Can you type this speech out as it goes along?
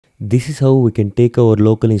This is how we can take our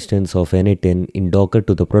local instance of n8n in Docker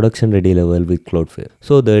to the production ready level with Cloudflare,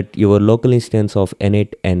 so that your local instance of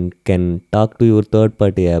n8n can talk to your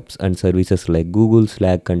third-party apps and services like Google,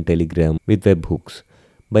 Slack and Telegram with webhooks.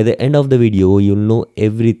 By the end of the video, you'll know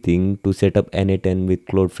everything to set up n8n with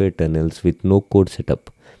Cloudflare tunnels with no code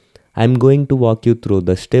setup. I'm going to walk you through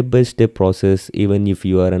the step-by-step process even if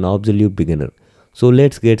you are an absolute beginner. So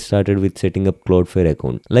let's get started with setting up Cloudflare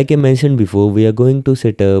account. Like I mentioned before, we are going to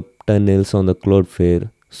set up tunnels on the Cloudflare.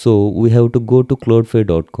 So we have to go to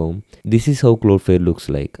cloudflare.com. This is how Cloudflare looks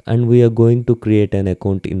like, and we are going to create an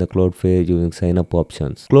account in the Cloudflare using sign up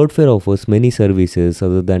options. Cloudflare offers many services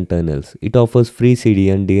other than tunnels. It offers free CD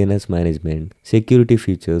and DNS management, security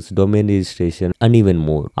features, domain registration and even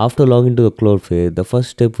more. After logging to the Cloudflare, the first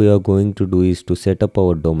step we are going to do is to set up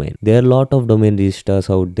our domain. There are a lot of domain registrars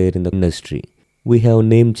out there in the industry. We have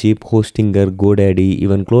Namecheap, Hostinger, GoDaddy,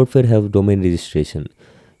 even Cloudflare have domain registration.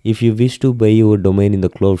 If you wish to buy your domain in the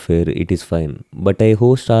Cloudflare, it is fine. But I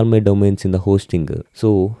host all my domains in the Hostinger.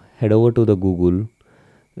 So head over to the Google,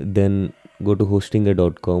 then go to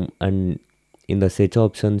hostinger.com, and in the search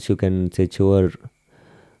options you can search your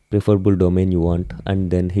preferable domain you want and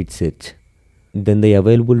then hit search. Then the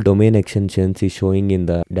available domain extensions is showing in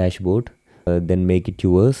the dashboard. Then make it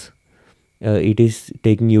yours. It is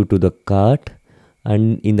taking you to the cart.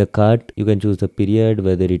 And in the cart you can choose the period,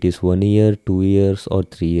 whether it is 1 year, 2 years or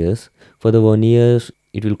 3 years. For the 1 year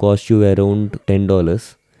it will cost you around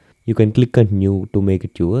 $10. You can click continue to make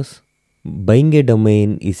it yours. Buying a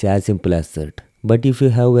domain is as simple as that. But if you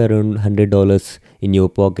have around $100 in your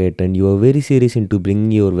pocket and you are very serious into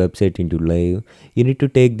bringing your website into live, you need to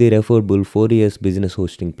take their affordable 4 years business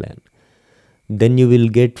hosting plan. Then you will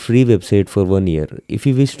get free website for 1 year. If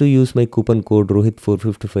you wish to use my coupon code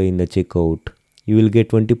ROHIT455 in the checkout, you will get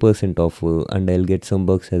 20% off and I'll get some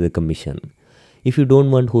bucks as a commission. If you don't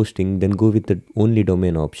want hosting, then go with the only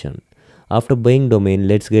domain option. After buying domain,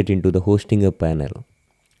 let's get into the Hostinger panel.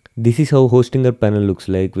 This is how Hostinger panel looks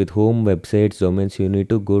like with home, websites, domains. You need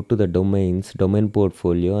to go to the domains, domain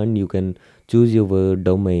portfolio, and you can choose your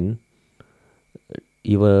domain.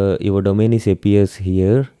 Your domain is appears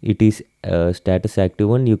here. It is status active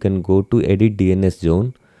one. You can go to edit DNS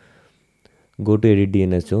zone. Go to edit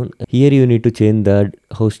DNS zone. Here you need to change the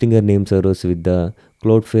Hostinger name servers with the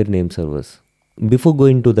Cloudflare name servers. Before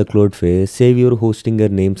going to the Cloudflare, save your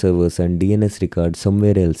Hostinger name servers and DNS record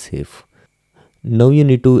somewhere else safe. Now you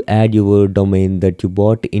need to add your domain that you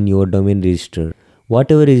bought in your domain register.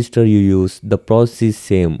 Whatever register you use, the process is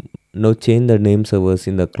same. Now change the name servers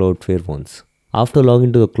in the Cloudflare ones. After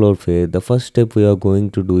logging to the Cloudflare, the first step we are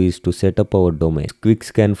going to do is to set up our domain. Quick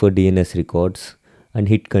scan for DNS records and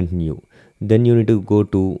hit continue. Then you need to go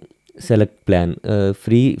to select plan.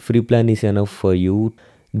 Free plan is enough for you.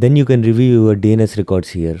 Then you can review your DNS records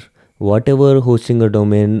here. Whatever hosting a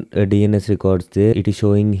domain DNS records there, it is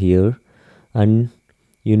showing here, and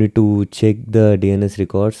you need to check the DNS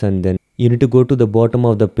records, and then you need to go to the bottom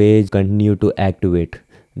of the page, continue to activate.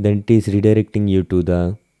 Then it is redirecting you to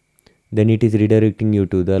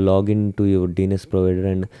the login to your DNS provider,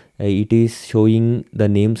 and it is showing the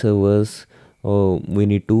name servers. We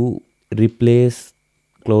need to replace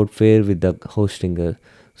Cloudflare with the Hostinger.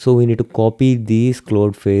 So we need to copy these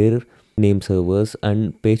Cloudflare name servers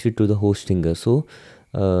and paste it to the Hostinger. So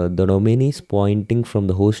the domain is pointing from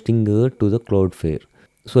the Hostinger to the Cloudflare.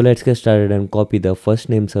 So let's get started and copy the first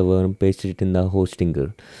name server and paste it in the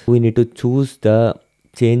Hostinger. We need to choose the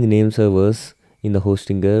change name servers in the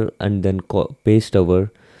Hostinger and then paste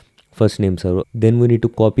our first name server. Then we need to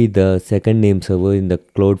copy the second name server in the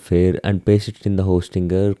Cloudflare and paste it in the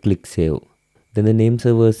Hostinger. Click save. Then the name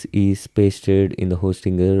servers is pasted in the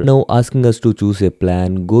Hostinger. Now asking us to choose a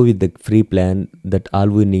plan. Go with the free plan, that all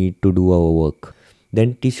we need to do our work.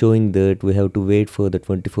 Then it is showing that we have to wait for the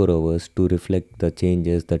 24 hours to reflect the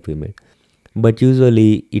changes that we made. But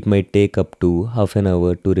usually it might take up to half an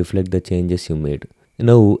hour to reflect the changes you made.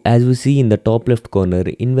 Now, as we see in the top left corner,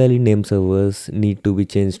 invalid name servers need to be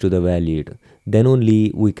changed to the valid. Then only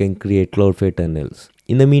we can create Cloudflare tunnels.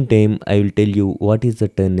 In the meantime, I will tell you what is the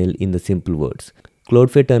tunnel in the simple words.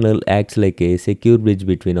 Cloudflare tunnel acts like a secure bridge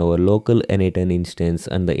between our local n8n instance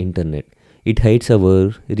and the internet. It hides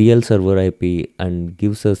our real server IP and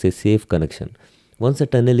gives us a safe connection. Once a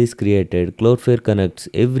tunnel is created, Cloudflare connects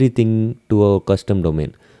everything to our custom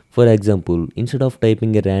domain. For example, instead of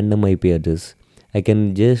typing a random IP address, I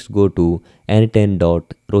can just go to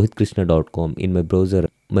n8n.rohitkrishna.com in my browser.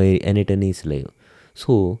 My n8n is live.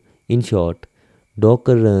 So, in short,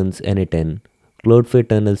 Docker runs n8n, Cloudflare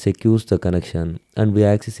tunnel secures the connection, and we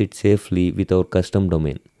access it safely with our custom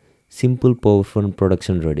domain. Simple, powerful, and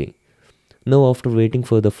production ready. Now after waiting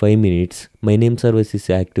for the 5 minutes, my name service is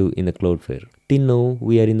active in the Cloudflare. Till now,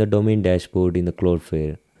 we are in the domain dashboard in the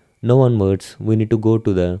Cloudflare. Now onwards, we need to go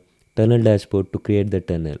to the tunnel dashboard to create the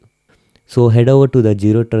tunnel. So head over to the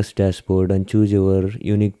Zero Trust dashboard and choose your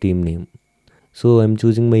unique team name. So I'm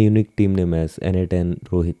choosing my unique team name as n8n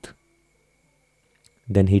Rohit.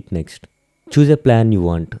 Then hit next. Choose a plan you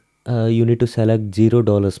want. You need to select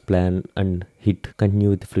 $0 plan and hit continue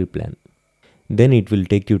with free plan. Then it will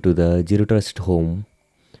take you to the Zero Trust home.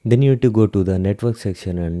 Then you need to go to the network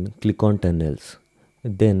section and click on tunnels.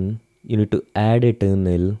 Then you need to add a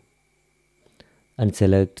tunnel and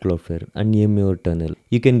select Cloudflare and name your tunnel.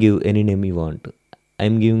 You can give any name you want.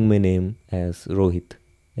 I'm giving my name as Rohit,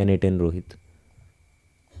 n8n Rohit.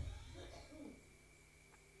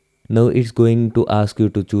 Now it's going to ask you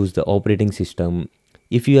to choose the operating system.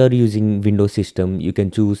 If you are using Windows system, you can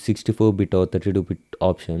choose 64-bit or 32-bit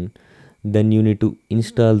option. Then you need to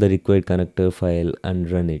install the required connector file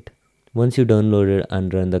and run it. Once you download it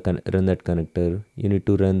and run that connector, you need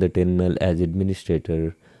to run the terminal as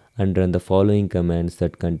administrator and run the following commands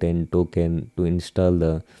that contain token to install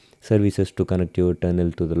the services to connect your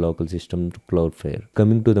tunnel to the local system to Cloudflare.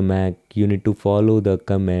 Coming to the Mac, you need to follow the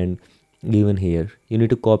command given here. You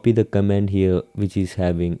need to copy the command here which is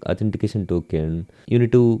having authentication token. You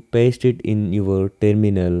need to paste it in your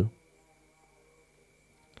terminal.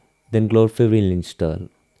 Then Cloudflare will install.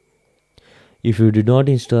 If you did not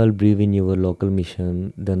install brew in your local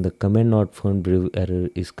machine, then the command not found brew error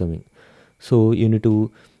is coming. So you need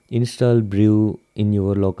to install brew in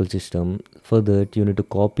your local system. For that, you need to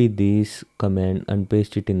copy this command and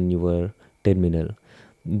paste it in your terminal.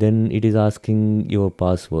 Then it is asking your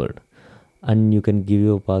password, and you can give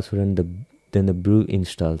your password and then the brew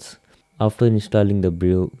installs. After installing the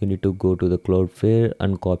brew, we need to go to the Cloudflare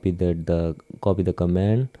and copy the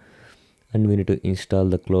command. And we need to install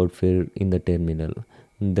the Cloudflare in the terminal.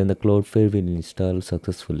 And then the Cloudflare will install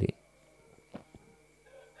successfully.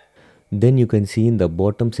 Then you can see in the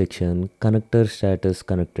bottom section connector status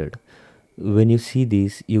connected. When you see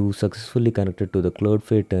this, you successfully connected to the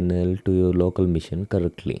Cloudflare tunnel to your local machine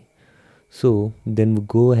correctly. So then we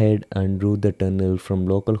go ahead and route the tunnel from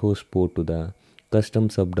localhost port to the custom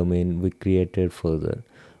subdomain we created further.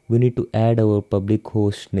 We need to add our public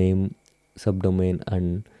host name, subdomain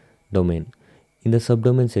and domain. In the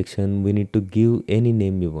subdomain section, we need to give any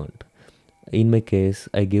name you want. In my case,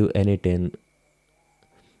 I give n8n,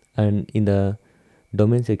 and in the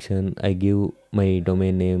domain section, I give my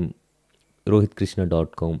domain name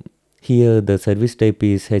rohitkrishna.com. Here, the service type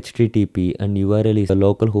is HTTP and URL is the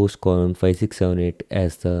localhost 5678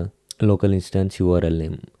 as the local instance URL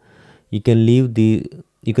name. You can leave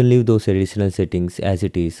those additional settings as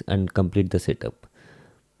it is and complete the setup.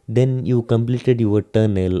 Then you completed your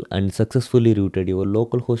tunnel and successfully routed your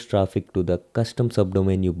localhost traffic to the custom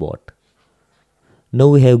subdomain you bought. Now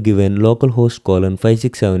we have given localhost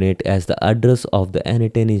 5678 as the address of the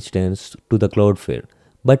n8n instance to the Cloudflare.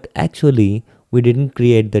 But actually, we didn't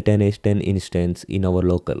create the n8n instance in our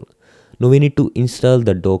local. Now we need to install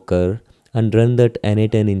the Docker and run that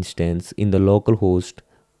n8n instance in the localhost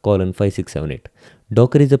 5678.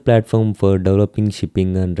 Docker is a platform for developing,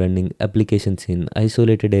 shipping and running applications in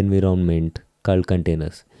isolated environment called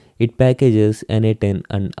containers. It packages n8n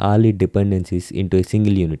and all its dependencies into a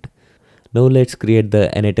single unit. Now let's create the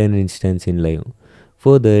n8n instance in live.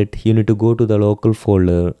 For that, you need to go to the local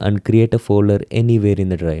folder and create a folder anywhere in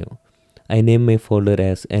the drive. I name my folder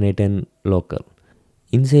as n8n local.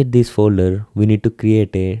 Inside this folder, we need to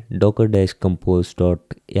create a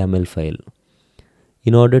docker-compose.yml file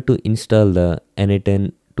in order to install the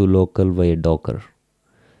n8n to local via Docker.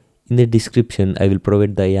 In the description, I will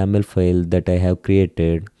provide the YAML file that I have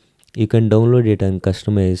created. You can download it and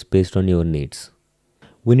customize based on your needs.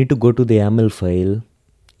 We need to go to the YAML file.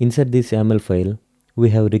 Inside this YAML file, we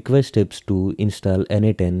have required steps to install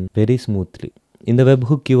n8n very smoothly. In the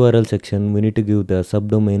webhook URL section, we need to give the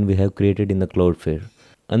subdomain we have created in the Cloudflare.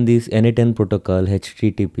 And this n8n protocol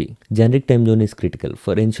HTTP. Generic time zone is critical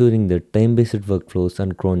for ensuring that time-based workflows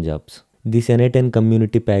and cron jobs. This n8n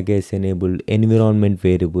community package enabled environment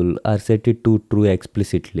variable are set it to true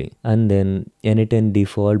explicitly. And then n8n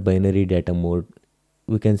default binary data mode,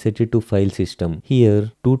 we can set it to file system.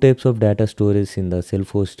 Here, two types of data storage in the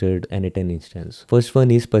self-hosted n8n instance. First one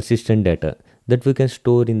is persistent data that we can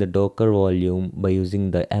store in the Docker volume by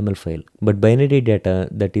using the YAML file. But binary data,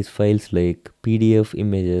 that is files like PDF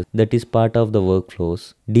images that is part of the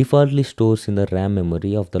workflows, defaultly stores in the RAM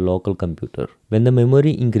memory of the local computer. When the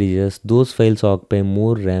memory increases, those files occupy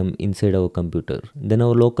more RAM inside our computer. Then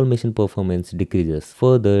our local machine performance decreases.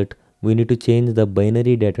 For that, we need to change the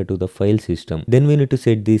binary data to the file system. Then we need to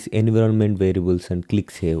set these environment variables and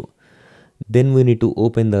click save. Then we need to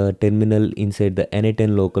open the terminal inside the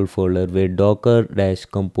n8n local folder where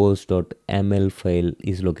docker-compose.yml file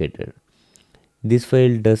is located. This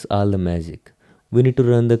file does all the magic. We need to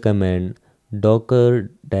run the command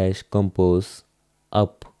docker-compose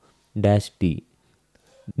up-t.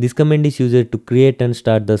 This command is used to create and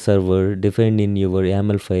start the server defined in your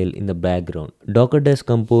YAML file in the background.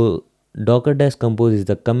 Docker-compose is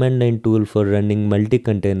the command line tool for running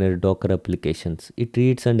multi-container Docker applications. It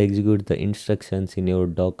reads and executes the instructions in your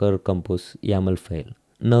docker-compose YAML file.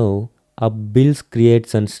 Now, up builds,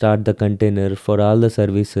 creates and start the container for all the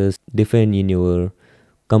services defined in your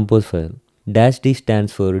compose file. -d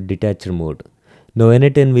stands for detached mode. Now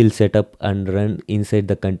n8n will set up and run inside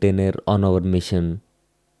the container on our machine.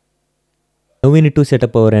 Now we need to set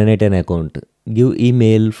up our n8n account. Give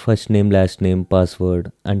email, first name, last name,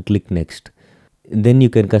 password and click next. Then you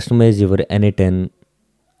can customize your n8n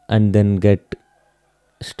and then get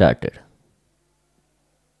started.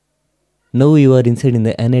 Now you are inside in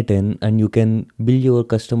the n8n and you can build your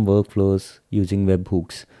custom workflows using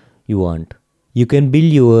webhooks you want. You can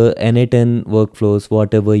build your n8n workflows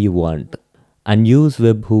whatever you want and use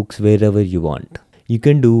webhooks wherever you want. You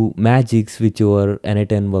can do magics with your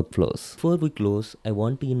n8n workflows. Before we close, I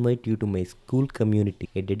want to invite you to my Skool community,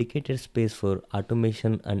 a dedicated space for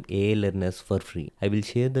automation and AI learners for free. I will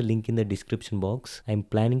share the link in the description box. I am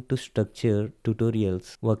planning to structure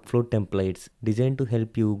tutorials, workflow templates designed to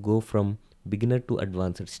help you go from beginner to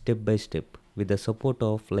advanced step by step with the support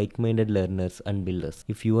of like-minded learners and builders.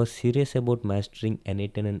 If you are serious about mastering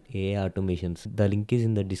n8n and AI automations, the link is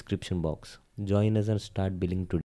in the description box. Join us and start building today.